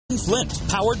Flint,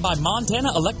 powered by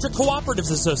Montana Electric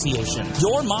Cooperatives Association.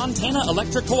 Your Montana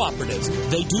Electric Cooperatives.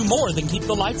 They do more than keep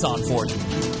the lights on for you.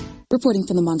 Reporting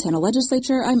from the Montana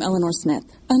Legislature, I'm Eleanor Smith.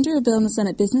 Under a bill in the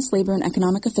Senate Business, Labor, and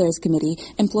Economic Affairs Committee,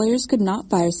 employers could not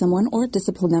fire someone or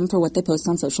discipline them for what they post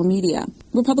on social media.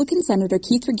 Republican Senator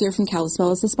Keith Regier from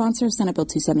Kalispell is the sponsor of Senate Bill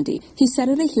 270. He said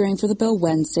at a hearing for the bill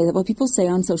Wednesday that what people say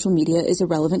on social media is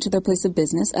irrelevant to their place of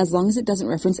business as long as it doesn't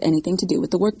reference anything to do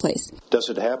with the workplace. Does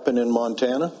it happen in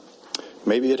Montana?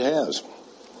 Maybe it has.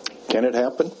 Can it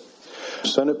happen?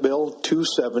 Senate Bill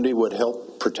 270 would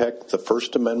help protect the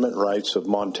First Amendment rights of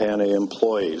Montana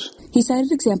employees. He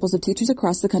cited examples of teachers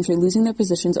across the country losing their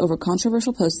positions over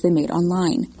controversial posts they made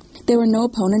online. There were no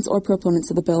opponents or proponents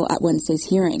of the bill at Wednesday's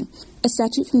hearing. A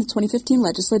statute from the 2015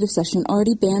 legislative session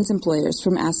already bans employers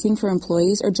from asking for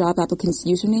employees or job applicants'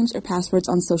 usernames or passwords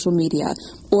on social media,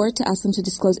 or to ask them to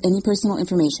disclose any personal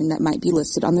information that might be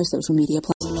listed on their social media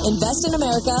platform. Invest in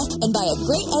America and buy a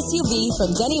great SUV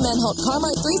from Denny Manholt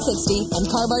Carmart 360 and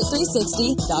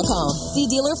CarMart360.com. See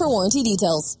dealer for warranty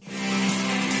details.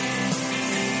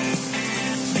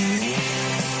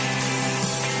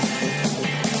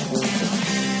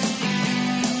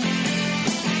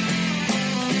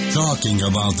 Talking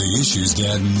about the issues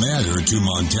that matter to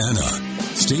Montana.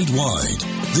 Statewide,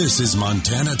 this is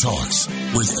Montana Talks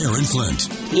with Aaron Flint.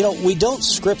 You know, we don't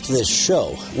script this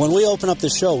show. When we open up the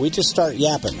show, we just start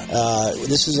yapping.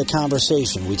 This is a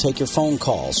conversation. We take your phone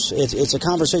calls. It's a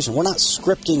conversation. We're not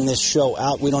scripting this show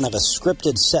out. We don't have a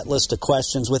scripted set list of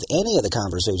questions with any of the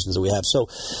conversations that we have. So,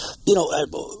 you know,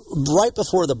 right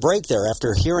before the break there,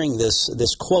 after hearing this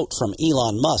quote from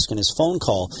Elon Musk in his phone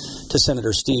call to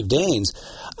Senator Steve Daines,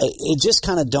 it just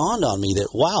kind of dawned on me that,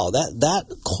 wow, that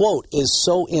quote is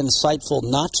so insightful,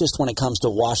 not just when it comes to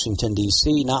Washington,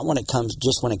 D.C., not when it comes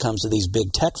to these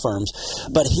big tech firms,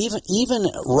 but even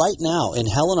right now in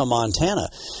Helena, Montana,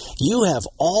 you have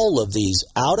all of these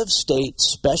out-of-state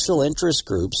special interest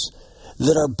groups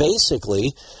that are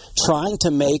basically trying to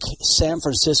make San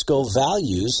Francisco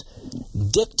values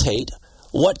dictate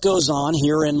what goes on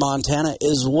here in Montana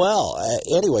as well.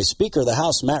 Anyway, Speaker of the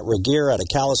House, Matt Regier out of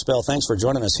Kalispell, thanks for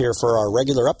joining us here for our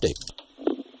regular update.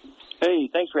 Hey,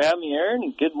 thanks for having me,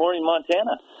 Aaron. Good morning,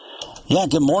 Montana. Yeah,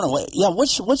 good morning. Yeah,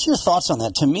 what's your thoughts on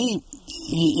that? To me,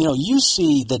 you know, you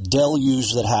see the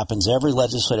deluge that happens every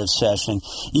legislative session.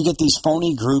 You get these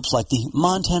phony groups like the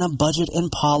Montana Budget and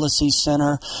Policy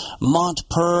Center,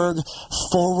 MontPerg,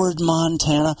 Forward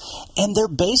Montana, and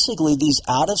they're basically these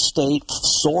out-of-state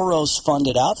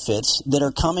Soros-funded outfits that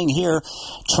are coming here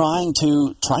trying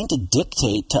to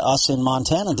dictate to us in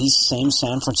Montana these same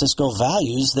San Francisco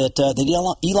values that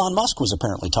Elon Musk was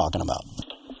apparently talking about.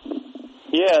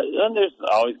 Yeah, and there's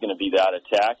always going to be that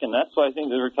attack, and that's why I think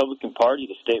the Republican Party,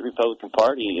 the state Republican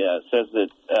Party, says that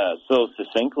so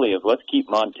succinctly of let's keep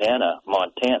Montana,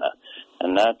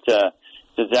 and that's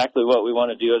exactly what we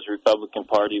want to do as a Republican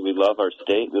Party. We love our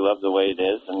state, we love the way it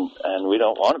is, and we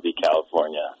don't want to be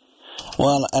California.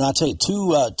 Well, and I'll tell you,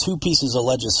 two pieces of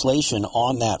legislation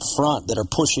on that front that are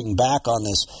pushing back on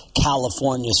this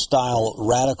California-style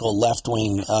radical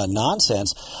left-wing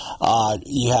nonsense.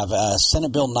 You have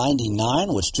Senate Bill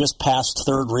 99, which just passed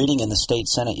third reading in the state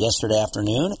Senate yesterday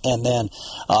afternoon, and then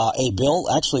a bill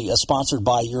actually sponsored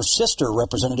by your sister,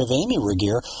 Representative Amy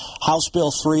Regier, House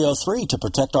Bill 303 to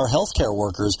protect our healthcare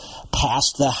workers,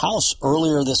 passed the House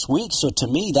earlier this week. So to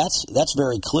me, that's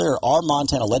very clear. Our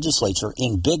Montana legislature,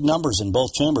 in big numbers in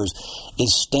both chambers,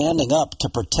 is standing up to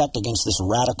protect against this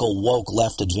radical woke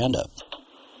left agenda.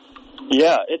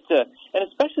 Yeah, and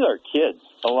especially our kids.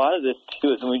 A lot of this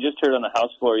too is, and we just heard on the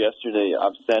House floor yesterday,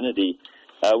 obscenity.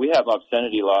 We have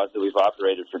obscenity laws that we've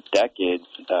operated for decades.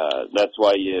 That's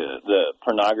why the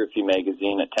pornography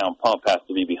magazine at Town Pump has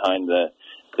to be behind the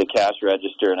cash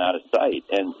register and out of sight.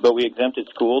 But we exempted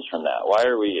schools from that. Why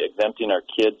are we exempting our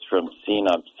kids from seeing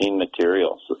obscene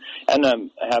materials? And I'm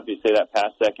happy to say that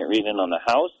passed second reading on the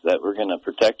House, that we're going to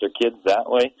protect our kids that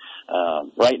way.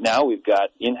 Right now, we've got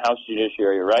in-house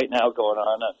judiciary right now going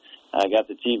on. I got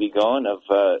the TV going of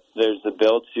there's a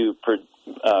bill to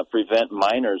prevent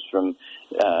minors from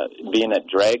being at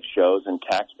drag shows and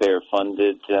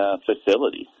taxpayer-funded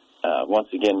facilities. Once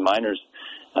again, minors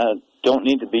don't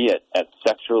need to be at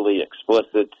sexually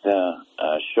explicit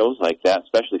shows like that,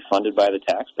 especially funded by the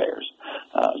taxpayers.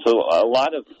 So a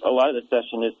lot of the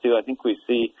session is too. I think we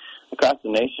see across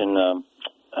the nation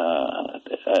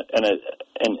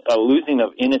and a losing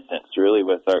of innocence really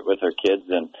with our kids,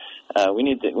 and we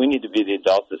need to be the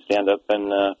adults that stand up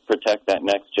and protect that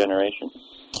next generation.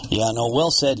 Yeah, no,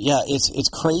 well said. Yeah, it's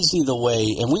crazy the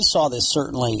way, and we saw this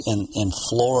certainly in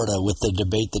Florida with the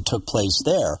debate that took place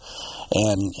there,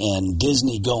 and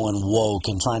Disney going woke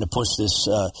and trying to push this,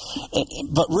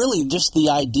 but really just the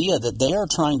idea that they are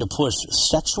trying to push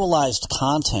sexualized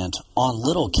content on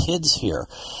little kids here.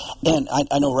 And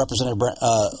I know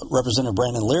Representative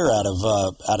Brandon Lear out of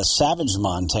Savage,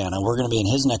 Montana. We're going to be in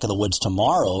his neck of the woods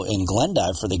tomorrow in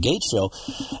Glendive for the Gate Show.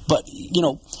 But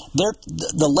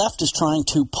the left is trying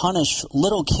to punish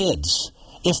little kids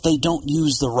if they don't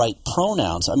use the right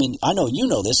pronouns. I mean, I know you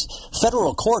know this.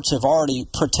 Federal courts have already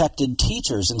protected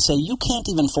teachers and say you can't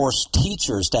even force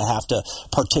teachers to have to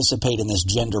participate in this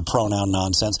gender pronoun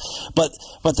nonsense. But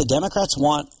the Democrats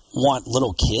want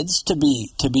little kids to be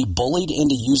bullied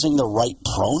into using the right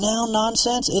pronoun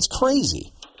nonsense? It's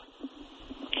crazy.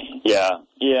 Yeah,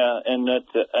 and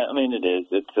that's, it is.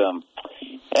 It's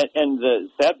and the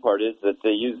sad part is that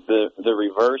they use the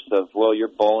reverse of, well, you're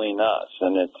bullying us,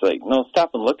 and it's like, no,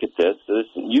 stop and look at this.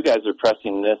 You guys are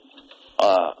pressing this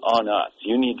on us.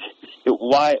 You need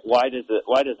why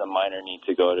does a minor need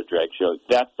to go to drag shows?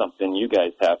 That's something you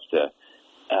guys have to.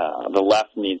 The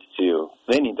left needs to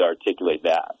articulate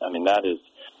that. I mean, that is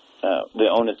the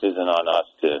onus isn't on us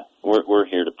we're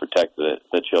here to protect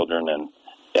the children, and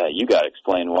you got to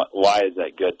explain why is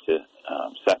that good to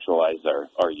sexualize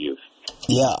our youth.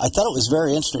 Yeah, I thought it was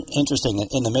very interesting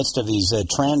in the midst of these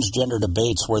transgender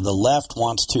debates where the left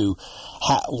wants to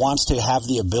have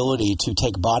the ability to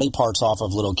take body parts off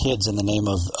of little kids in the name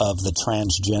of the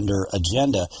transgender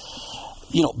agenda.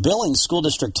 You know, Billings School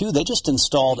District 2, they just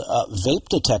installed vape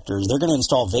detectors. They're going to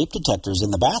install vape detectors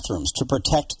in the bathrooms to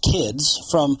protect kids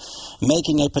from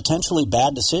making a potentially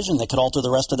bad decision that could alter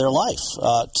the rest of their life,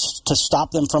 to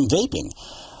stop them from vaping.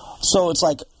 So it's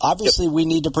like, obviously, we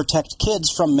need to protect kids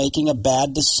from making a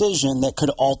bad decision that could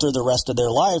alter the rest of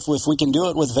their life. If we can do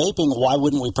it with vaping, why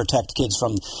wouldn't we protect kids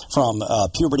from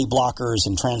puberty blockers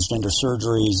and transgender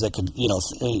surgeries that could,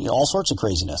 all sorts of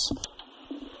craziness?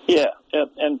 Yeah,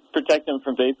 and protect them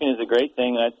from vaping is a great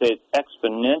thing. I'd say it's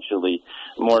exponentially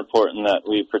more important that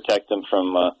we protect them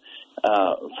from a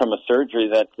surgery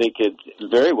that they could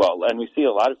very well, and we see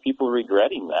a lot of people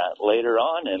regretting that later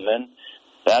on, and then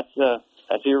that's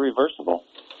irreversible.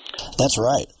 That's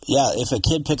right. Yeah, if a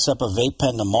kid picks up a vape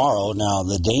pen tomorrow, now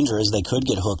the danger is they could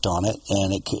get hooked on it,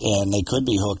 and they could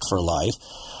be hooked for life.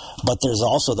 But there's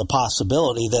also the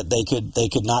possibility that they could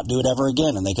not do it ever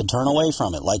again, and they could turn away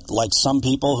from it, like some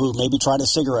people who maybe tried a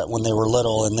cigarette when they were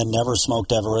little and then never smoked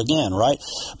ever again, right?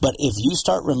 But if you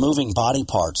start removing body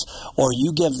parts, or you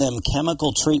give them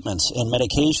chemical treatments and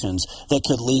medications that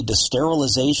could lead to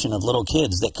sterilization of little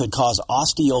kids, that could cause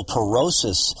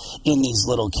osteoporosis in these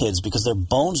little kids because their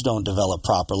bones don't develop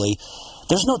properly,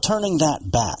 there's no turning that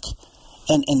back.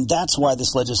 And that's why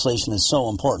this legislation is so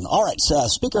important. All right,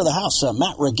 Speaker of the House,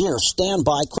 Matt Regier, stand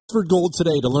by. For Gold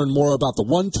today to learn more about the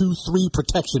 123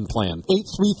 Protection Plan.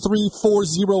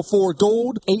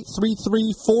 833-404-GOLD.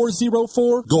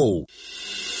 833-404-GOLD.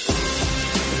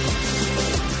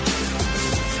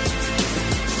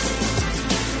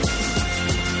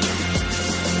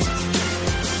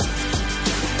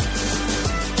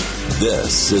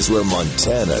 This is where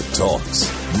Montana talks.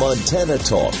 Montana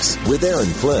Talks with Aaron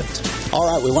Flint. All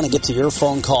right, we want to get to your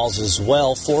phone calls as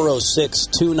well,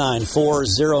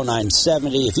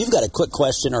 406-294-0970. If you've got a quick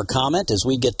question or comment as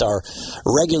we get our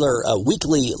regular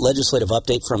weekly legislative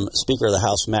update from Speaker of the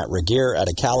House, Matt Regier, out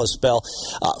of Kalispell.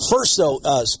 First, though,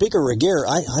 Speaker Regier,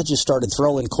 I just started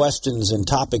throwing questions and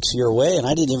topics your way, and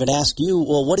I didn't even ask you,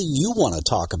 well, what do you want to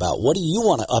talk about? What do you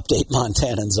want to update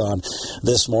Montanans on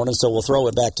this morning? So we'll throw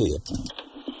it back to you.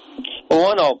 Well,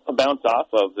 one I'll bounce off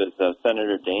of is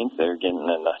Senator Daines there getting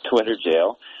in Twitter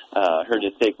jail. Heard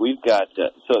his take. We've got,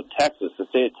 the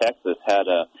state of Texas had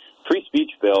a free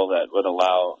speech bill that would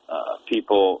allow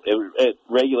people, it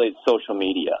regulates social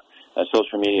media.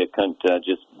 Social media couldn't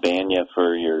just ban you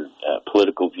for your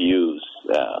political views.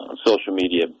 Social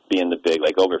media being the big,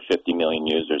 like over 50 million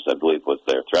users, I believe, was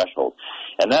their threshold.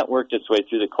 And that worked its way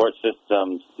through the court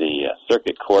systems. The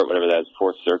circuit court, whatever that is,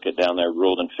 Fourth Circuit down there,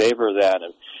 ruled in favor of that.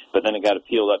 But then it got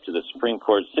appealed up to the Supreme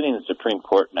Court. Sitting in the Supreme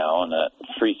Court now on a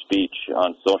free speech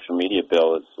on social media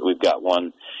bill. We've got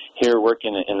one here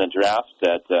working in the draft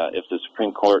that if the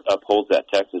Supreme Court upholds that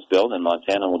Texas bill, then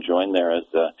Montana will join there as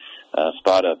a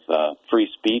spot of free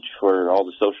speech for all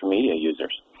the social media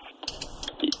users.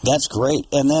 That's great.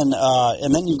 And then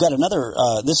you've got another,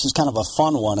 this is kind of a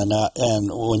fun one. And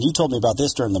when you told me about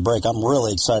this during the break, I'm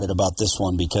really excited about this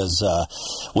one because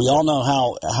we all know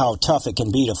how tough it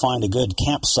can be to find a good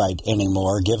campsite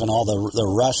anymore, given all the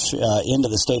rush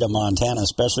into the state of Montana,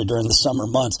 especially during the summer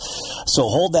months. So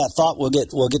hold that thought. We'll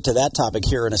get to that topic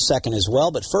here in a second as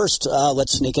well. But first,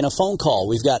 let's sneak in a phone call.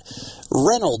 We've got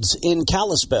Reynolds in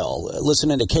Kalispell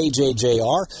listening to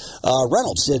KJJR.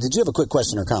 Reynolds, did you have a quick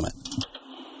question or comment?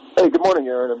 Hey, good morning,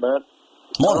 Aaron and Matt.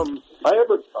 Morning. I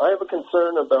have a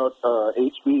concern about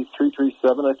HB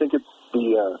 337. I think it's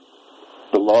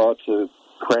the law to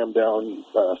cram down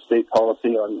state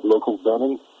policy on local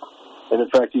zoning. And in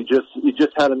fact, you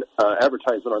just had an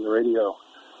advertisement on the radio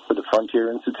for the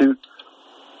Frontier Institute.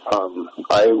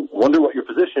 I wonder what your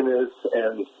position is,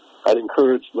 and I'd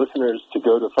encourage listeners to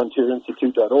go to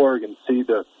frontierinstitute.org and see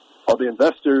all the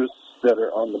investors that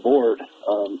are on the board.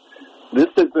 This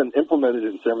has been implemented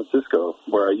in San Francisco,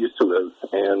 where I used to live,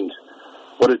 and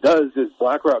what it does is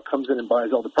BlackRock comes in and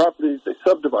buys all the properties, they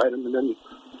subdivide them, and then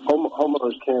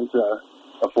homeowners can't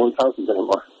afford houses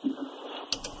anymore.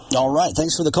 All right.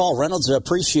 Thanks for the call, Reynolds. I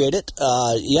appreciate it.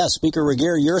 Speaker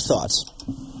Regier, your thoughts?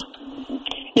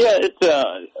 Yeah, it's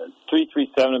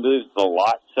 337, I believe the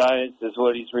lot size is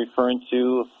what he's referring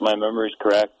to, if my memory is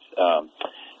correct.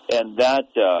 And that,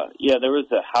 there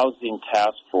was a housing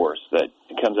task force that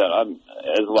comes out.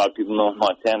 As a lot of people know,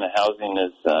 Montana housing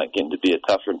is getting to be a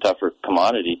tougher and tougher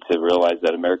commodity to realize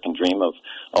that American dream of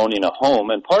owning a home.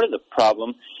 And part of the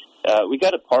problem, we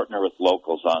got to partner with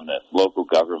locals on this, local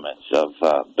governments.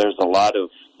 There's a lot of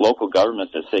local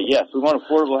governments that say, yes, we want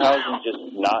affordable housing, just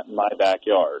not in my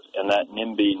backyard. And that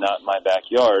NIMBY, not in my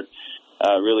backyard,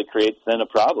 really creates then a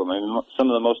problem. I mean, some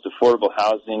of the most affordable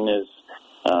housing is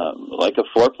like a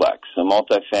fourplex, a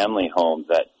multifamily home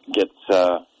that gets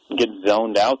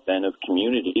zoned out then of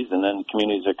communities, and then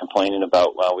communities are complaining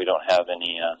about, well, we don't have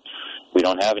any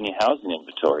housing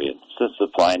inventory. It's a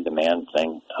supply and demand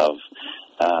thing.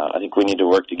 I think we need to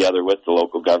work together with the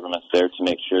local governments there to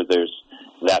make sure there's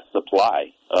that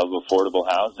supply of affordable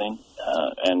housing,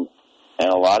 and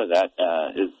a lot of that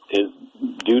is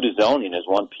due to zoning is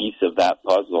one piece of that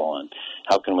puzzle. And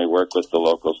how can we work with the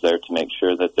locals there to make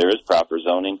sure that there is proper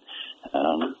zoning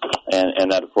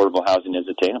and that affordable housing is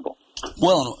attainable?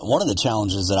 Well, one of the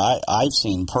challenges that I've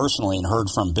seen personally and heard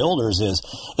from builders is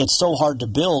it's so hard to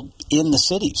build in the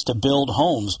cities, to build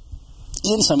homes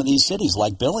in some of these cities,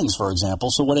 like Billings, for example.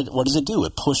 So what does it do?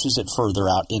 It pushes it further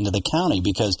out into the county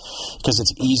because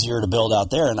it's easier to build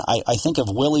out there. And I think of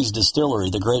Willie's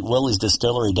Distillery, the great Willie's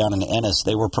Distillery down in Ennis.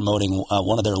 They were promoting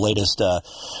one of their latest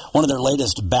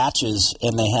batches,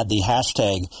 and they had the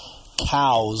hashtag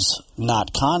cows,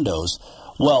 not condos.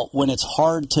 Well, when it's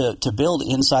hard to build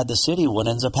inside the city, what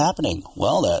ends up happening?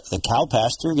 Well, the cow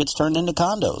pasture gets turned into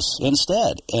condos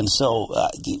instead. And so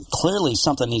clearly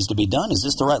something needs to be done. Is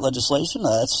this the right legislation?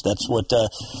 That's what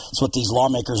these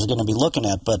lawmakers are going to be looking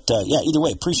at. But, either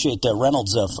way, appreciate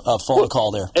Reynolds' phone call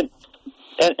there.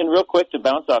 And real quick to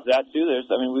bounce off that, too,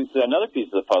 another piece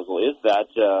of the puzzle is that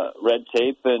red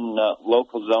tape and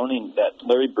local zoning that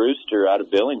Larry Brewster out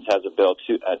of Billings has a bill,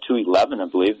 211, I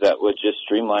believe, that would just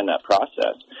streamline that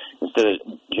process. Instead of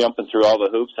jumping through all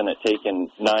the hoops and it taking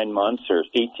 9 months or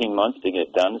 18 months to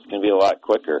get done, it's going to be a lot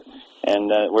quicker. And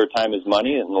where time is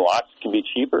money and the lots can be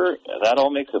cheaper, that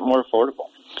all makes it more affordable.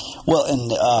 Well,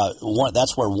 and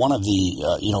that's where one of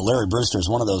the, Larry Brewster is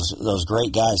one of those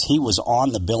great guys. He was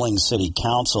on the Billings City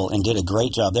Council and did a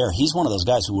great job there. He's one of those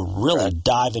guys who will really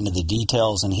dive into the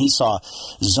details, and he saw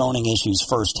zoning issues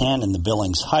firsthand in the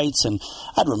Billings Heights. And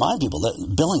I'd remind people that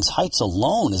Billings Heights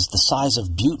alone is the size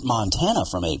of Butte, Montana,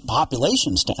 from a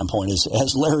population standpoint,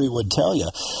 as Larry would tell you.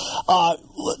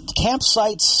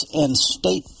 Campsites and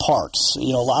state parks. A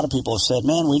lot of people have said,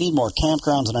 man, we need more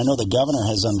campgrounds, and I know the governor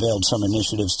has unveiled some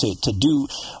initiatives to do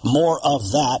more of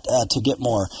that, to get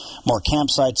more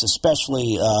campsites,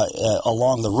 especially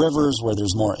along the rivers where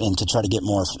there's more, and to try to get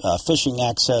more fishing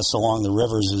access along the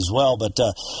rivers as well. But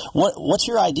what's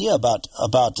your idea about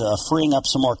freeing up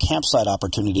some more campsite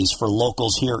opportunities for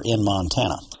locals here in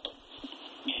Montana?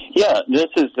 Yeah, this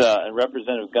is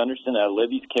Representative Gunderson out of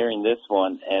Libby's carrying this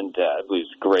one, and I believe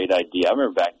it's a great idea. I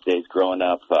remember back days growing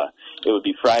up, it would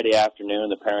be Friday afternoon,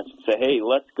 the parents would say, hey,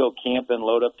 let's go camping,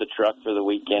 load up the truck for the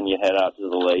weekend, you head out to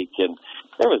the lake, and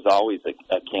there was always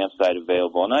a campsite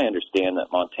available. And I understand that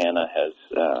Montana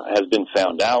has been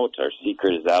found out, our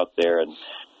secret is out there, and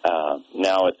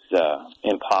now it's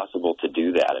impossible to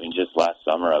do that. I mean, just last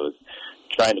summer I was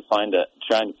trying to find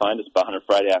a spot on a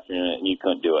Friday afternoon, and you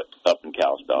couldn't do it up in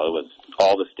Kalispell. It was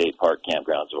all the state park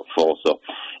campgrounds were full. So,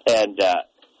 and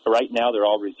right now they're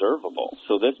all reservable.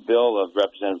 So this bill of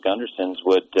Representative Gunderson's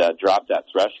would drop that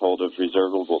threshold of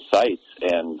reservable sites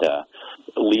and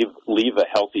leave a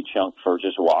healthy chunk for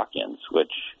just walk-ins,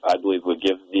 which I believe would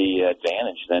give the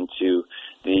advantage then to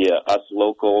us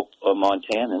local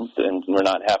Montanans, and we're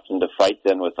not having to fight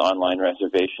then with online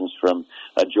reservations from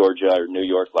a Georgia or New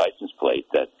York license plate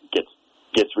that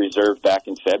gets reserved back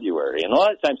in February. And a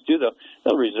lot of times, too,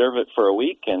 they'll reserve it for a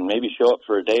week and maybe show up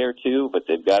for a day or two, but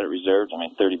they've got it reserved. I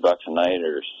mean, $30 a night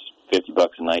or $50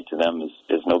 a night to them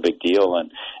is no big deal,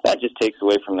 and that just takes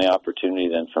away from the opportunity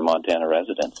then for Montana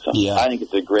residents. So I think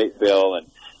it's a great bill, and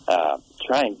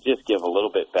try and just give a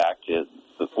little bit back to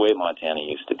the way Montana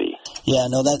used to be. Yeah,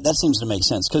 no, that seems to make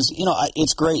sense because,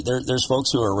 it's great. There's folks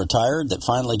who are retired that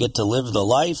finally get to live the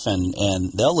life, and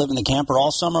they'll live in the camper all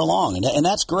summer long, and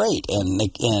that's great. And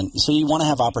so you want to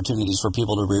have opportunities for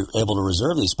people to be able to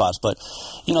reserve these spots. But,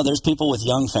 there's people with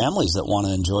young families that want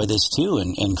to enjoy this too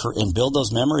and build those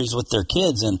memories with their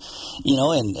kids. And,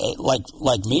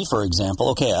 like me, for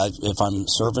example, okay, if I'm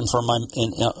serving for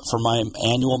my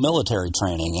annual military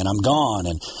training and I'm gone,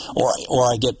 or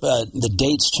I get the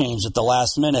dates changed at the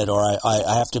last minute, or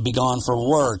I have to be gone for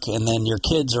work, and then your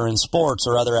kids are in sports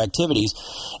or other activities,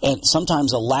 and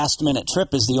sometimes a last-minute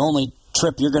trip is the only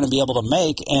trip you're going to be able to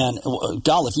make, and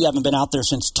if you haven't been out there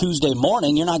since Tuesday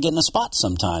morning, you're not getting a spot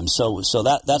sometimes. So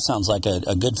that sounds like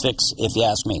a good fix, if you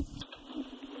ask me.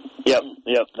 Yep,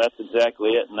 that's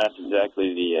exactly it, and that's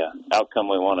exactly the outcome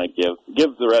we want to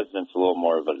give the residents a little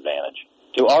more of an advantage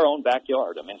to our own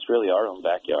backyard. I mean, it's really our own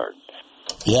backyard.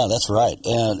 Yeah, that's right.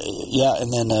 And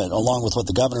then along with what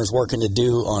the governor's working to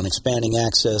do on expanding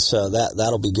access,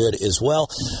 that'll be good as well.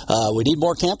 We need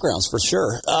more campgrounds for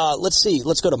sure. Let's see.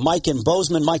 Let's go to Mike in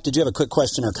Bozeman. Mike, did you have a quick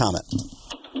question or comment?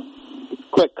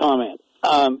 Quick comment.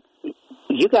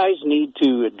 You guys need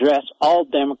to address all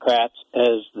Democrats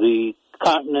as the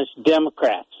communist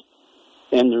Democrats.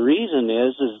 And the reason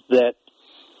is that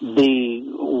the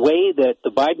way that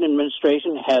the Biden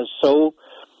administration has so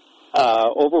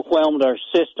overwhelmed our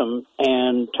system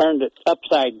and turned it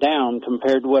upside down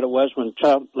compared to what it was when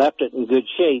Trump left it in good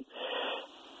shape.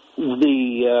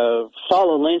 The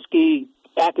Saul Alinsky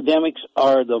academics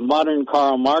are the modern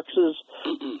Karl Marxes.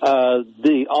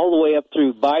 All the way up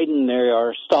through Biden, there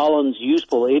are Stalin's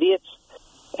useful idiots.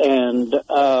 And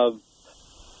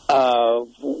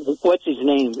what's his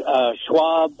name?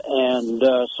 Schwab and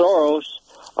Soros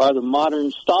are the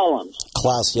modern Stalins.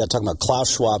 Talking about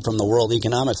Klaus Schwab from the World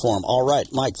Economic Forum. All right,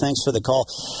 Mike, thanks for the call.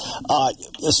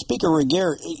 Speaker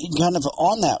Regehr, kind of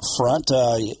on that front,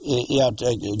 I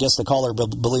guess the caller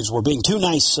believes we're being too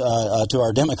nice to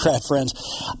our Democrat friends.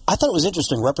 I thought it was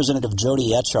interesting. Representative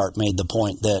Jody Etchart made the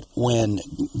point that when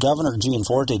Governor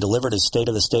Gianforte delivered his State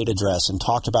of the State address and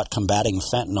talked about combating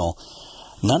fentanyl,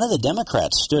 none of the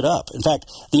Democrats stood up. In fact,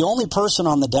 the only person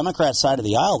on the Democrat side of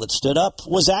the aisle that stood up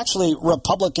was actually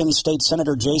Republican State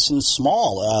Senator Jason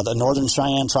Small, the Northern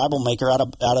Cheyenne tribal maker out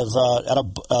of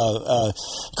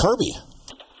Kirby.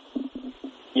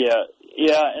 Yeah,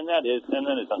 and that is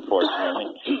unfortunate. I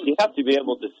mean, you have to be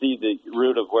able to see the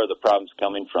root of where the problem's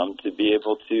coming from to be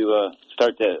able to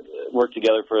start to work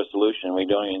together for a solution. We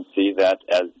don't even see that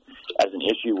as an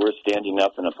issue. We're standing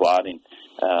up and applauding.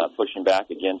 Pushing back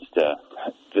against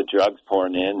the drugs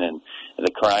pouring in and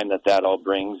the crime that all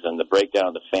brings and the breakdown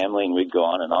of the family, and we'd go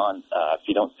on and on. If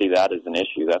you don't see that as an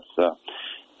issue,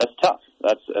 that's tough.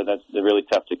 That's really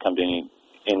tough to come to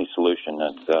any solution.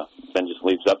 That then just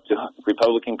leaves up to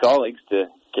Republican colleagues to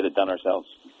get it done ourselves.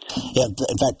 Yeah,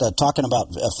 in fact, talking about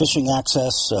fishing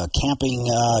access, camping,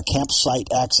 campsite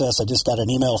access, I just got an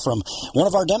email from one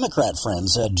of our Democrat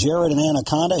friends, Jared in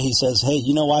Anaconda. He says, hey,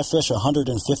 I fish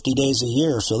 150 days a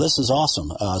year, so this is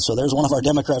awesome. So there's one of our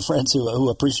Democrat friends who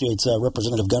appreciates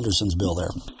Representative Gunderson's bill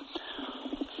there.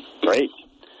 Great.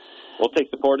 We'll take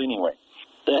support anyway.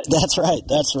 That's right.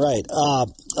 Let's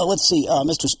see,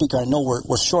 Mr. Speaker. I know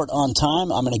we're short on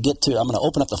time. I'm going to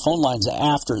open up the phone lines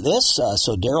after this.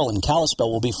 So Daryl in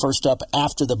Kalispell will be first up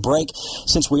after the break.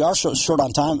 Since we are short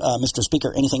on time, Mr.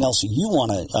 Speaker, anything else you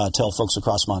want to tell folks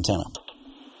across Montana?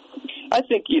 I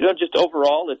think, just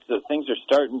overall, things are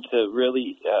starting to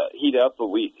really heat up. But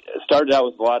we started out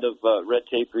with a lot of red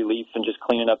tape relief and just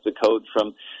cleaning up the code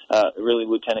from really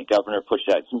Lieutenant Governor pushed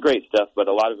out some great stuff, but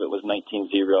a lot of it was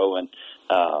 19-0 and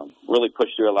really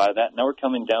pushed through a lot of that. Now we're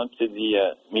coming down to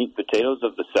the meat and potatoes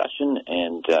of the session,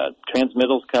 and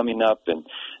transmittals coming up, and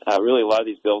really a lot of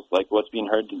these bills, like what's being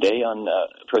heard today on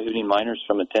prohibiting minors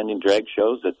from attending drag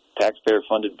shows at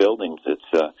taxpayer-funded buildings. It's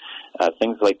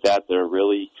things like that that are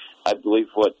really, I believe,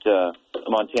 what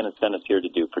Montana sent us here to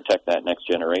do, protect that next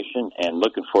generation, and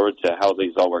looking forward to how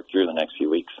these all work through the next few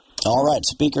weeks. All right,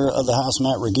 Speaker of the House,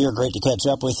 Matt Regier, great to catch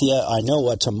up with you. I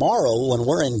know tomorrow when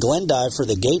we're in Glendive for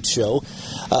the Gate Show,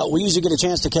 we usually get a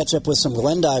chance to catch up with some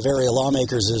Glendive area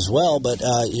lawmakers as well, but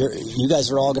you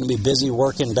guys are all going to be busy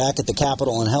working back at the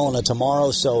Capitol in Helena tomorrow,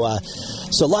 so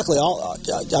luckily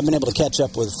I've been able to catch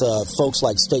up with folks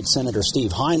like State Senator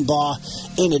Steve Heinbaugh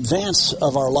in advance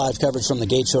of our live coverage from the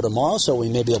Gate Show tomorrow, so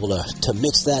we may be able to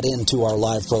mix that into our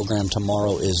live program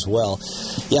tomorrow as well.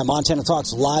 Yeah, Montana Talks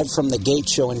live from the Gate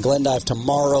Show in Glendive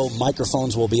tomorrow.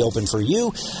 Microphones will be open for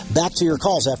you. Back to your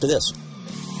calls after this.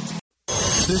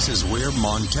 This is Where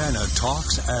Montana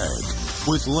Talks Ag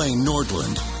with Lane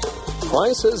Nordland.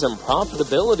 Prices and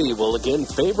profitability will again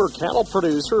favor cattle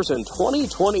producers in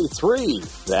 2023.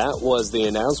 That was the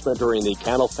announcement during the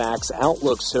CattleFax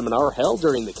Outlook seminar held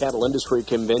during the Cattle Industry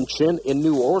Convention in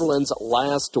New Orleans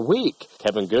last week.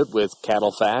 Kevin Good with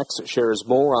CattleFax shares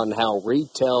more on how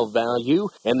retail value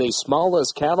and the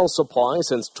smallest cattle supply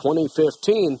since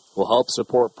 2015 will help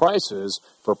support prices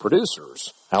for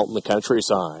producers out in the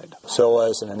countryside. So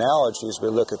as an analogy, as we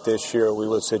look at this year, we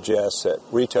would suggest that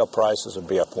retail prices would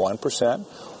be up 1%.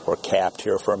 We're capped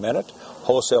here for a minute.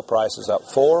 Wholesale prices up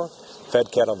 4%.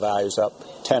 Fed cattle values up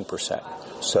 10%.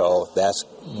 So that's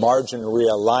margin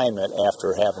realignment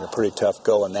after having a pretty tough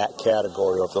go in that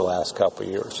category over the last couple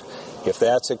of years. If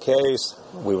that's the case,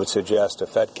 we would suggest a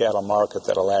fed cattle market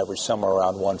that'll average somewhere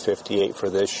around 158 for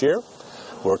this year.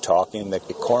 We're talking the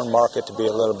corn market to be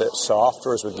a little bit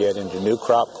softer as we get into new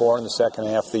crop corn in the second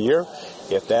half of the year.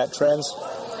 If that trend's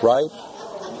right,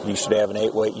 you should have an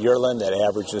 8-weight yearling that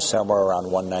averages somewhere around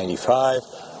 195.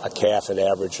 A calf that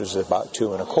averages about 2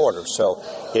 1/4. So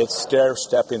it's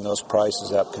stair-stepping those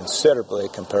prices up considerably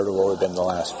compared to where we've been the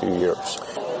last few years.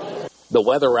 The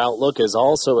weather outlook is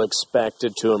also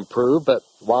expected to improve, but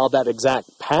while that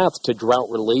exact path to drought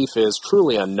relief is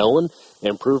truly unknown,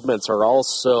 improvements are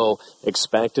also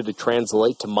expected to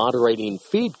translate to moderating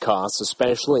feed costs,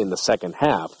 especially in the second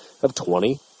half of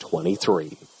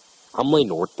 2023. I'm Lane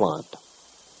Nordland.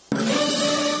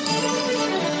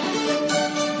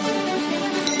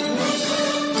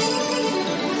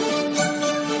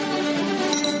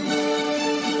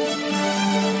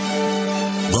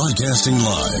 Broadcasting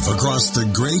live across the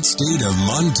great state of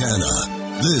Montana.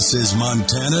 This is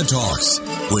Montana Talks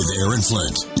with Aaron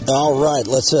Flint. All right,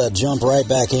 let's jump right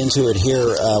back into it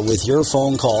here with your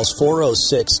phone calls,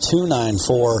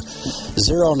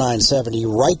 406-294-0970.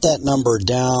 Write that number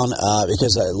down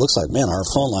because it looks like, man, our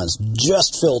phone line's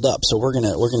just filled up. So we're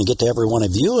gonna get to every one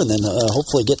of you and then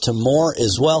hopefully get to more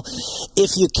as well.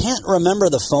 If you can't remember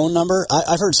the phone number,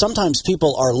 I've heard sometimes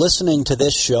people are listening to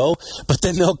this show, but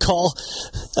then they'll call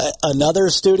another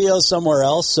studio somewhere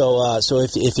else. So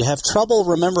if you have trouble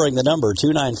remembering the number,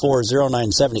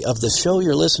 294-0970 of the show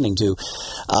you're listening to,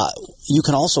 you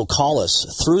can also call us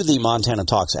through the Montana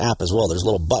Talks app as well. There's a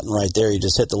little button right there. You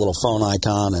just hit the little phone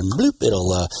icon and bloop,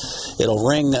 it'll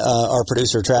ring our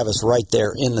producer Travis right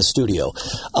there in the studio.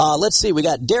 Let's see, we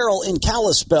got Daryl in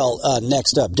Kalispell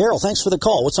next up. Daryl, thanks for the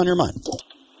call. What's on your mind?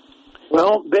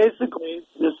 Well, basically,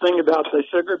 this thing about the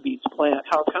sugar beets plant,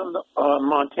 how come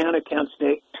Montana can't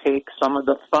take some of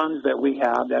the funds that we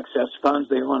have, excess funds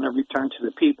they want to return to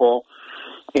the people,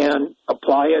 and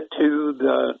apply it to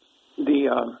the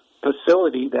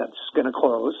facility that's going to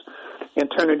close and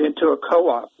turn it into a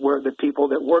co-op where the people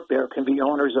that work there can be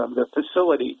owners of the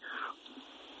facility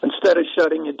instead of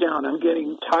shutting it down? I'm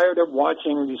getting tired of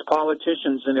watching these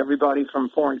politicians and everybody from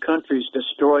foreign countries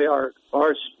destroy our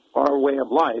way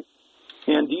of life.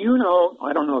 And do you know,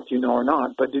 I don't know if you know or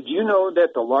not, but did you know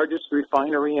that the largest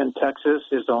refinery in Texas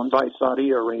is owned by Saudi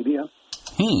Arabia?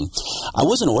 I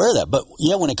wasn't aware of that, but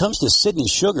yeah, when it comes to Sydney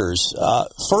Sugars,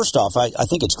 first off, I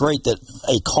think it's great that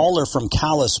a caller from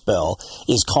Kalispell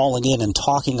is calling in and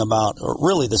talking about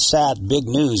really the sad big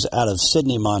news out of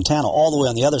Sydney, Montana, all the way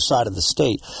on the other side of the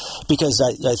state, because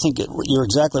I think you're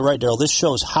exactly right, Daryl. This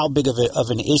shows how big of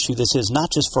an issue this is, not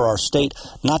just for our state,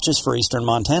 not just for eastern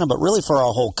Montana, but really for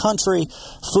our whole country,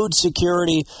 food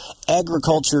security,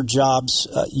 agriculture, jobs,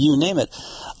 you name it.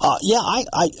 I'll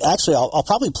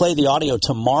probably play the audio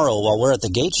tomorrow while we're at the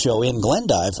Gate Show in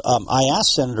Glendive. I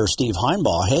asked Senator Steve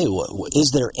Heinbaugh, hey, is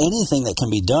there anything that can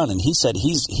be done? And he said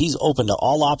he's open to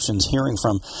all options, hearing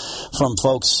from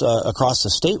folks across the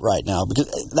state right now. Because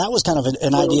that was kind of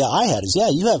an idea I had is,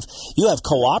 you have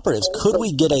cooperatives. Could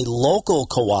we get a local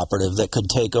cooperative that could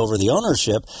take over the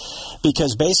ownership?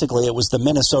 Because basically it was the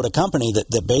Minnesota company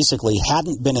that basically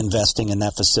hadn't been investing in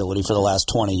that facility for the last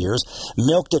 20 years,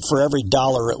 milked it for every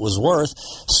dollar it was worth,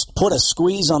 put a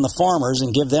squeeze on the farmers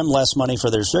and give them less money for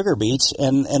their sugar beets,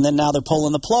 and then now they're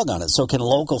pulling the plug on it. So can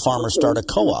local farmers start a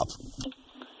co-op?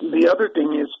 The other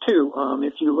thing is, too.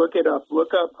 If you look up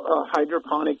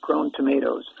hydroponic grown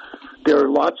tomatoes. There are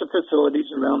lots of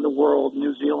facilities around the world.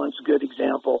 New Zealand's a good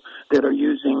example that are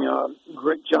using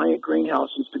giant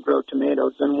greenhouses to grow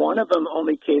tomatoes, and one of them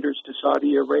only caters to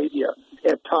Saudi Arabia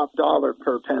at top dollar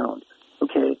per pound.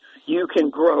 Okay, you can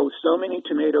grow so many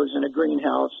tomatoes in a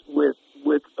greenhouse with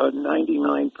a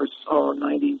 91 to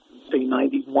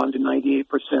 98%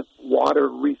 water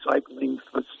recycling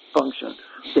function.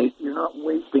 Okay, you're not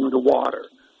wasting the water.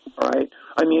 All right.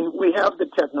 I mean, we have the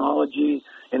technology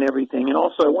and everything. And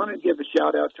also, I want to give a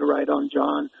shout out to Right On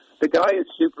John. The guy is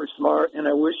super smart, and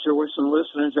I wish there were some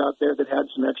listeners out there that had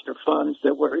some extra funds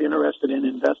that were interested in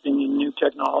investing in new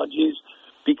technologies,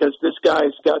 because this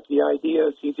guy's got the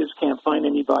ideas. He just can't find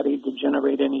anybody to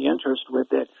generate any interest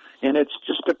with it, and it's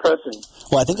just depressing.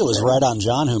 Well, I think it was Right On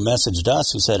John who messaged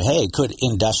us, who said, hey, could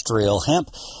industrial hemp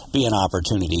be an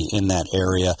opportunity in that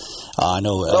area? I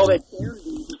know. Well, it can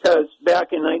be, because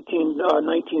back in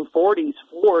 1940s,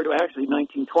 Ford, actually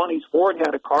 1920s, Ford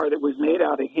had a car that was made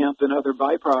out of hemp and other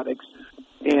byproducts,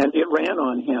 and it ran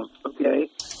on hemp, okay?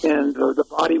 And the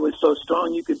body was so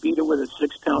strong you could beat it with a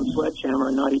 6-pound sledgehammer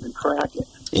and not even crack it.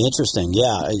 Interesting,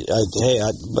 yeah.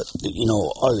 But you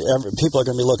know, people are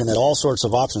going to be looking at all sorts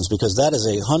of options, because that is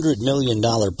 $100 million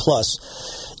plus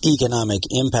economic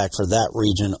impact for that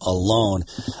region alone.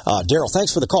 Daryl,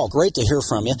 thanks for the call. Great to hear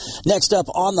from you. Next up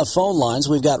on the phone lines,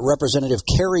 we've got Representative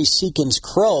Carrie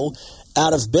Seekins-Crow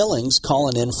out of Billings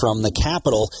calling in from the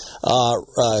Capitol.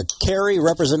 Carrie,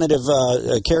 Representative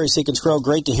Carrie Seekins-Crow,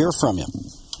 great to hear from you.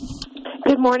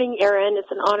 Good morning, Aaron.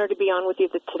 It's an honor to be on with you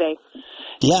today.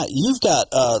 Yeah, you've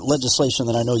got legislation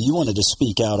that I know you wanted to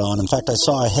speak out on. In fact, I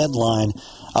saw a headline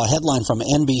from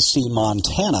NBC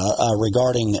Montana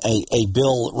regarding a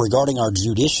bill regarding our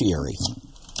judiciary.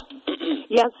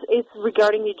 Yes, it's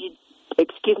regarding the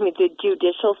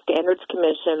Judicial Standards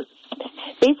Commission.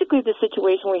 Basically, the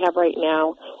situation we have right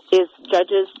now is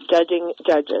judges judging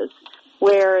judges,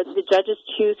 where the judges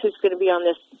choose who's going to be on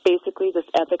this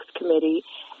ethics committee.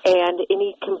 And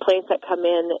any complaints that come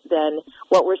in, then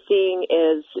what we're seeing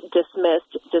is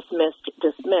dismissed,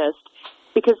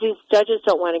 because these judges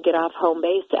don't want to get off home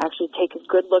base to actually take a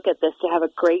good look at this, to have a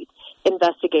great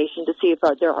investigation to see if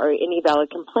there are any valid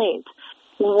complaints.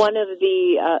 One of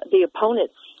the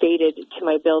opponents stated to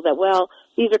my bill that, well,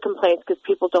 these are complaints because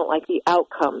people don't like the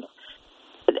outcomes.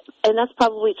 And that's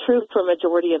probably true for a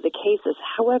majority of the cases.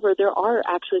 However, there are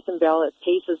actually some valid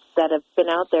cases that have been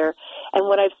out there. And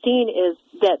what I've seen is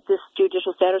that this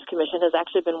Judicial Standards Commission has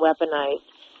actually been weaponized.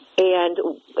 And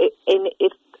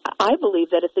I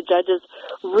believe that if the judges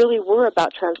really were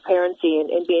about transparency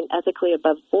and being ethically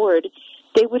above board,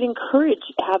 they would encourage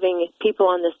having people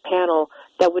on this panel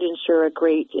that would ensure a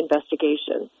great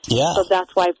investigation. Yeah. So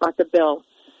that's why I brought the bill.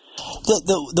 What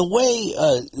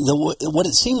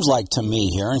it seems like to me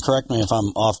here, and correct me if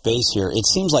I'm off base here, it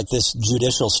seems like this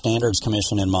Judicial Standards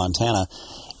Commission in Montana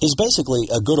is basically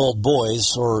a good old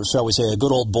boys, or shall we say a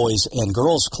good old boys and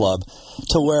girls club,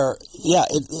 to where, yeah,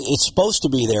 it's supposed to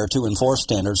be there to enforce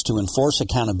standards, to enforce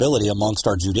accountability amongst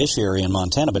our judiciary in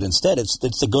Montana, but instead it's the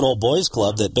good old boys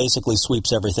club that basically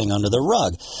sweeps everything under the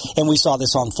rug. And we saw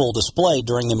this on full display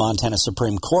during the Montana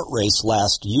Supreme Court race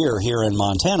last year here in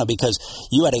Montana, because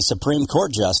you had a Supreme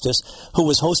Court justice who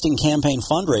was hosting campaign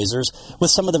fundraisers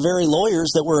with some of the very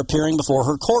lawyers that were appearing before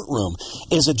her courtroom.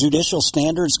 Is a Judicial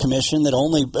Standards Commission that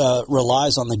only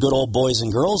relies on the good old boys and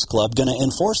girls club going to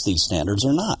enforce these standards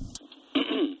or not?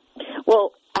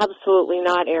 Well, absolutely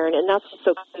not, Aaron. And that's what's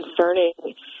so concerning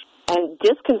and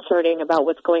disconcerting about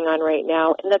what's going on right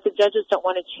now, and that the judges don't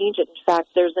want to change it. In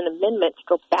fact, there's an amendment to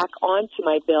go back onto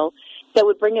my bill that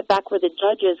would bring it back where the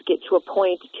judges get to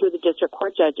appoint to the district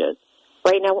court judges.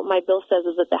 Right now, what my bill says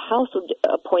is that the House would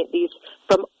appoint these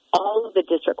from all of the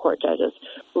district court judges.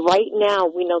 Right now,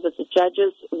 we know that the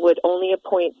judges would only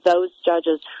appoint those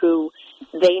judges who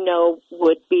they know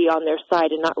would be on their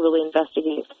side and not really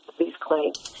investigate these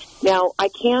claims. Now, I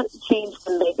can't change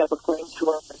the makeup according to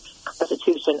our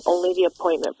Constitution, only the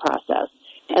appointment process,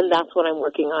 and that's what I'm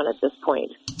working on at this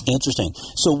point. Interesting.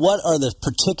 So what are the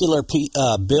particular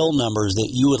bill numbers that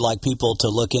you would like people to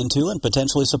look into and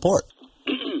potentially support?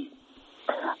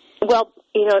 Well,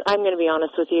 you know, I'm going to be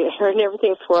honest with you, Aaron.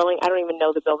 Everything's swirling. I don't even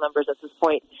know the bill numbers at this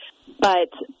point. But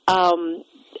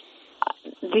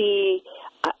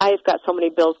I've got so many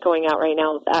bills going out right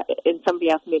now, and somebody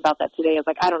asked me about that today. I was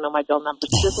like, I don't know my bill numbers.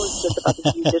 This one's just about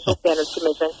the Judicial Standards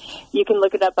Commission. You can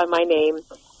look it up by my name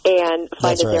and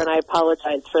find it there, and I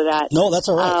apologize for that. No, that's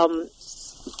all right.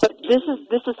 But this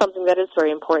is something that is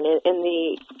very important, and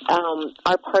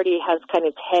our party has kind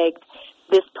of tagged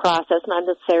this process, not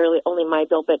necessarily only my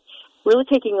bill, but really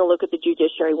taking a look at the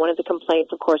judiciary. One of the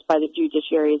complaints, of course, by the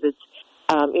judiciary is it's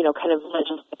kind of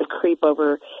legislative creep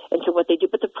over into what they do.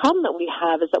 But the problem that we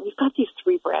have is that we've got these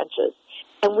three branches,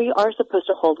 and we are supposed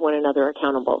to hold one another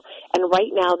accountable. And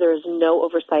right now there is no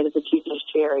oversight of the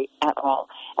judiciary at all.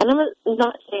 And I'm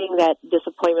not saying that this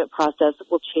appointment process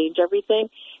will change everything,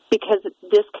 because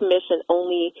this commission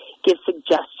only gives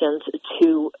suggestions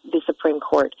to the Supreme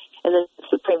Court, and then the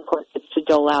Supreme Court gets to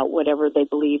dole out whatever they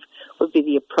believe would be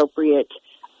the appropriate,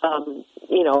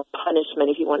 punishment,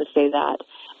 if you want to say that,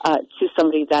 to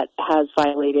somebody that has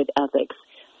violated ethics.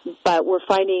 But we're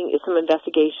finding some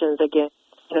investigations against,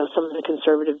 some of the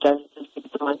conservative judges,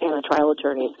 the Montana trial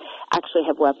attorneys, actually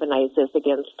have weaponized this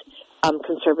against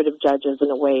conservative judges in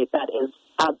a way that is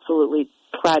absolutely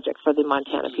tragic for the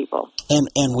Montana people.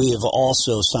 And we have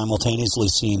also simultaneously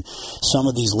seen some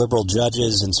of these liberal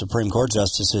judges and Supreme Court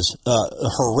justices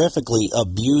horrifically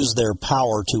abuse their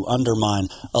power to undermine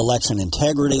election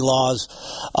integrity laws,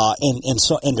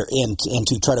 and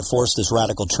to try to force this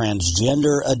radical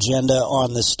transgender agenda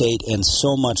on the state, and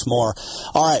so much more.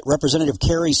 All right, Representative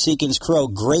Carrie Seekins-Crow,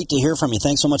 great to hear from you.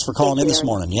 Thanks so much for calling in this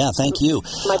morning. Yeah, thank you.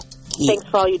 Thanks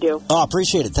for all you do. Oh,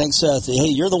 appreciate it. Thanks. Hey,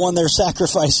 you're the one there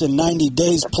sacrificing 90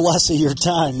 days plus of your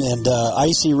time and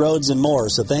icy roads and more.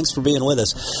 So thanks for being with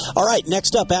us. All right,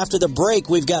 next up after the break,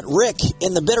 we've got Rick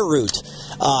in the Bitterroot,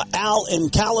 Al in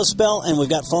Kalispell, and we've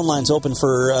got phone lines open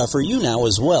for you now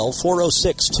as well.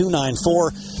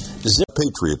 406-294.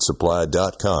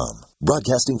 PatriotSupply.com.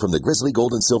 Broadcasting from the Grizzly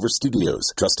Gold and Silver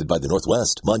Studios. Trusted by the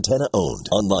Northwest. Montana owned.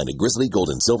 Online at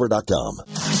GrizzlyGoldandSilver.com.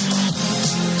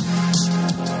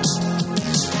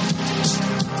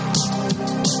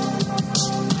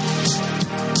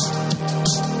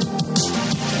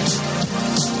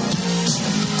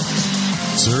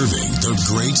 Serving the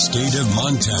great state of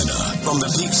Montana, from the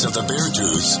peaks of the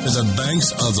Beartooth to the banks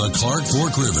of the Clark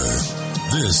Fork River.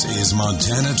 This is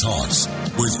Montana Talks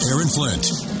with Aaron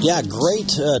Flint. Yeah, great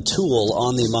tool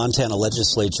on the Montana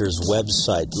Legislature's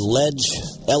website, leg.mt.gov.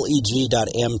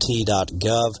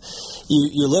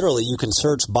 You literally, you can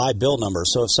search by bill number.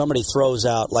 So if somebody throws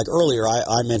out, like earlier,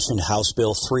 I mentioned House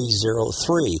Bill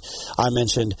 303. I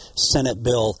mentioned Senate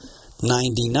Bill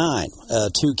 99,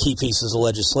 two key pieces of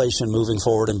legislation moving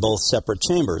forward in both separate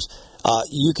chambers.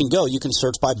 You can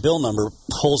search by bill number,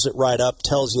 pulls it right up,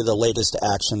 tells you the latest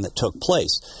action that took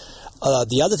place.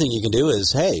 The other thing you can do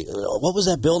is, hey, what was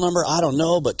that bill number? I don't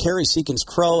know, but Carrie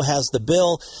Seekins-Crow has the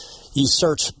bill. You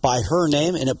search by her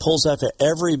name, and it pulls up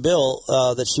every bill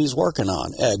that she's working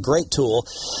on. Great tool.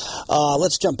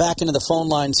 Let's jump back into the phone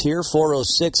lines here,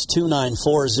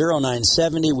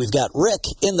 406-294-0970. We've got Rick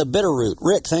in the Bitterroot.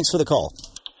 Rick, thanks for the call.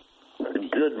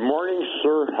 Good morning,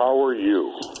 sir. How are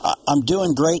you? I'm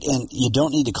doing great, and you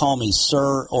don't need to call me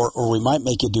sir, or we might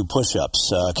make you do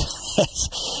push-ups.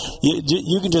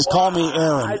 You can just call me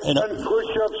Aaron. I've done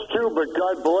push-ups too, but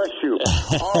God bless you.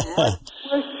 My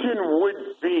question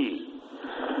would be,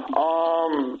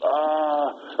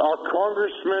 our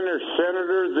congressman or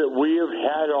senator that we have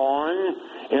had on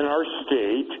in our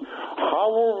state,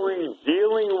 how are we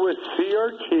dealing with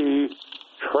CRT,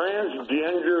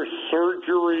 transgender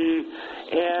surgery,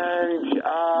 and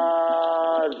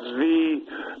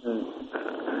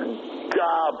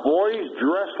the boys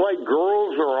dressed like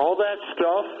girls, or all that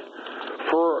stuff?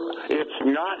 It's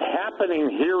not happening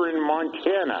here in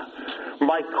Montana.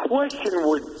 My question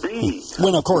would be...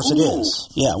 When, of course, it is.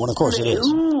 Yeah, when, of course, it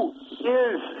is. Who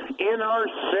is in our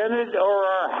Senate or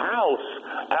our House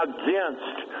against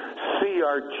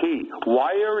CRT?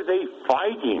 Why are they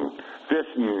fighting this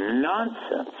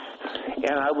nonsense?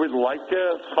 And I would like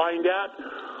to find out,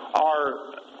 are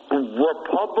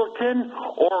Republican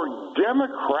or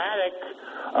Democratic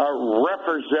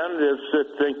representatives that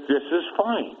think this is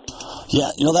fine?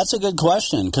 Yeah, that's a good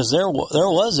question, because there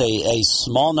was a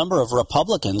small number of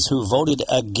Republicans who voted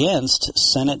against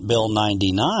Senate Bill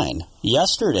 99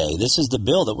 yesterday. This is the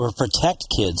bill that will protect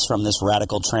kids from this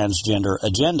radical transgender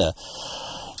agenda.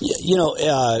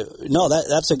 No,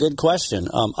 that's a good question.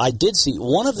 I did see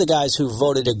one of the guys who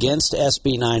voted against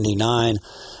SB 99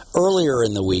 earlier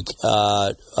in the week,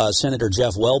 Senator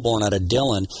Jeff Wellborn out of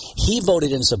Dillon. He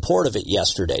voted in support of it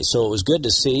yesterday, so it was good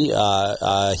to see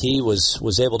he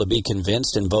was able to be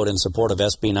convinced and vote in support of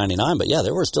SB 99. But yeah,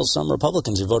 there were still some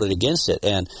Republicans who voted against it,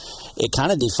 and it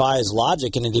kind of defies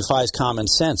logic and it defies common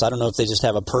sense. I don't know if they just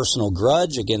have a personal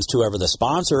grudge against whoever the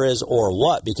sponsor is or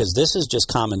what, because this is just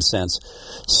common sense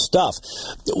stuff.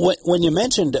 When you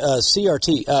mentioned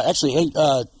CRT,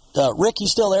 Rick, you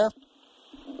still there?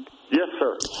 Yes,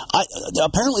 sir.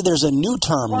 Apparently there's a new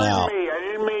term now. Pardon me, I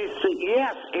didn't mean to say,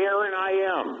 yes, Aaron, I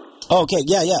am. Okay,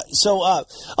 yeah. So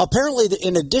apparently,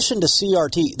 in addition to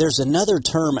CRT, there's another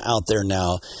term out there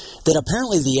now that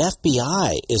apparently the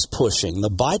FBI is pushing. The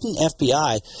Biden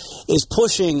FBI is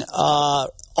pushing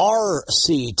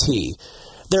RCT.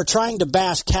 They're trying to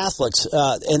bash Catholics,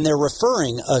 and they're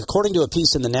referring, according to a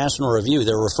piece in the National Review,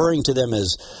 they're referring to them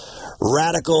as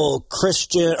radical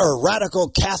Christian or radical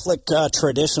Catholic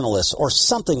traditionalists or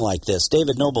something like this.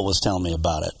 David Noble was telling me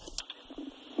about it.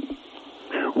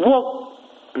 Well,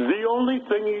 the only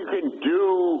thing you can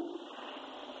do,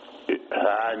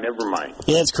 never mind.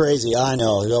 Yeah, it's crazy. I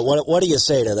know. What do you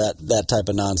say to that type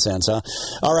of nonsense, huh?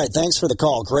 All right, thanks for the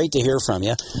call. Great to hear from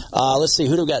you. Let's see,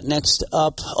 who do we got next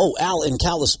up? Oh, Al in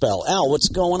Kalispell. Al, what's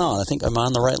going on? I think I'm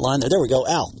on the right line there. There we go,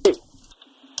 Al.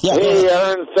 Yeah, hey,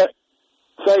 Aaron.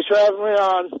 Thanks for having me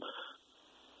on.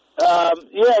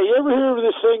 You ever hear of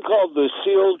this thing called the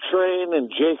SEAL Train and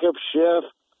Jacob Schiff?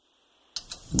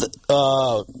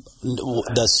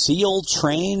 The SEAL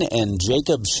Train and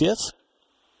Jacob Schiff?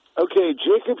 Okay,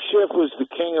 Jacob Schiff was the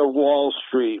king of Wall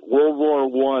Street, World War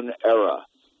I era.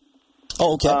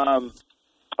 Oh, okay. All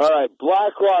right,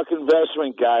 BlackRock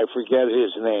investment guy, forget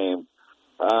his name,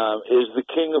 is the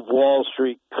king of Wall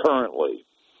Street currently.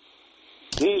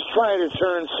 He's trying to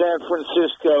turn San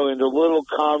Francisco into little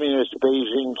communist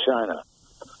Beijing China.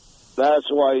 That's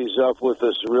why he's up with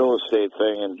this real estate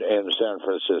thing in San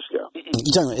Francisco.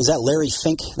 Is that Larry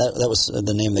Fink? That was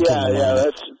the name that came to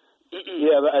mind.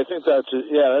 I think that's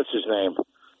his name.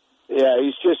 Yeah,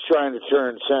 he's just trying to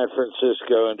turn San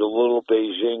Francisco into little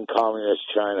Beijing communist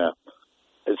China.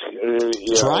 It's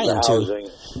trying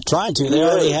to. They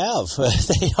already have.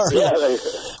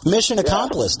 Mission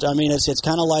accomplished. I mean, it's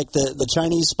kind of like the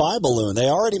Chinese spy balloon. They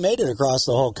already made it across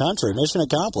the whole country. Mission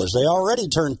accomplished. They already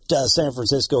turned San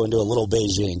Francisco into a little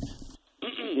Beijing.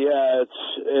 Yeah,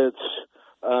 it's.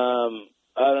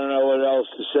 I don't know what else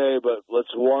to say, but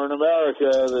let's warn America.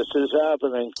 This is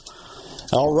happening.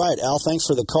 All right, Al, thanks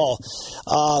for the call.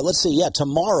 Let's see. Yeah,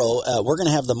 tomorrow we're going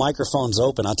to have the microphones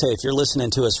open. I'll tell you, if you're listening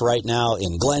to us right now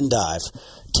in Glendive,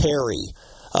 Terry,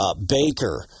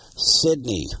 Baker,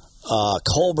 Sydney,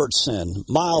 Culbertson,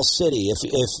 Miles City,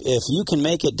 if you can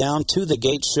make it down to the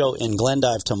Gate Show in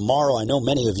Glendive tomorrow, I know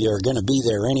many of you are going to be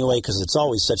there anyway because it's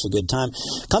always such a good time.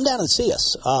 Come down and see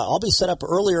us. I'll be set up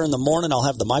earlier in the morning. I'll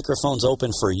have the microphones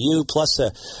open for you. Plus,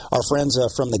 our friends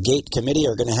from the Gate Committee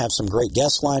are going to have some great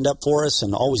guests lined up for us,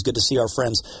 and always good to see our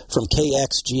friends from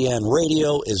KXGN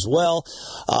Radio as well.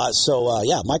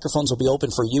 Microphones will be open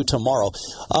for you tomorrow.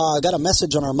 I got a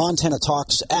message on our Montana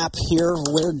Talks app here.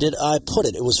 Where did I put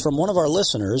it? It was from one of our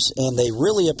listeners, and they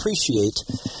really appreciate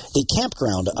the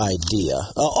campground idea.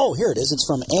 Here it is. It's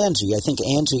from Angie. I think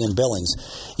Angie in Billings.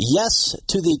 Yes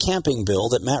to the camping bill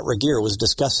that Matt Regier was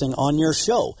discussing on your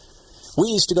show. We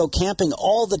used to go camping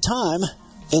all the time,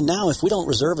 and now if we don't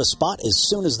reserve a spot as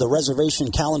soon as the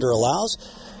reservation calendar allows,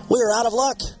 we are out of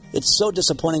luck. It's so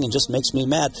disappointing and just makes me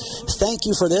mad. Thank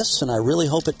you for this, and I really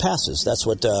hope it passes. That's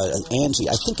what Angie,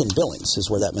 I think in Billings, is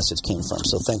where that message came from.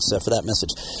 So thanks for that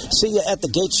message. See you at the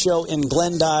Gate Show in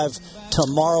Glendive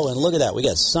tomorrow. And look at that. We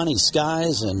got sunny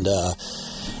skies and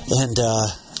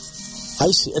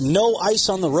ice, no ice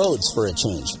on the roads for a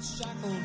change.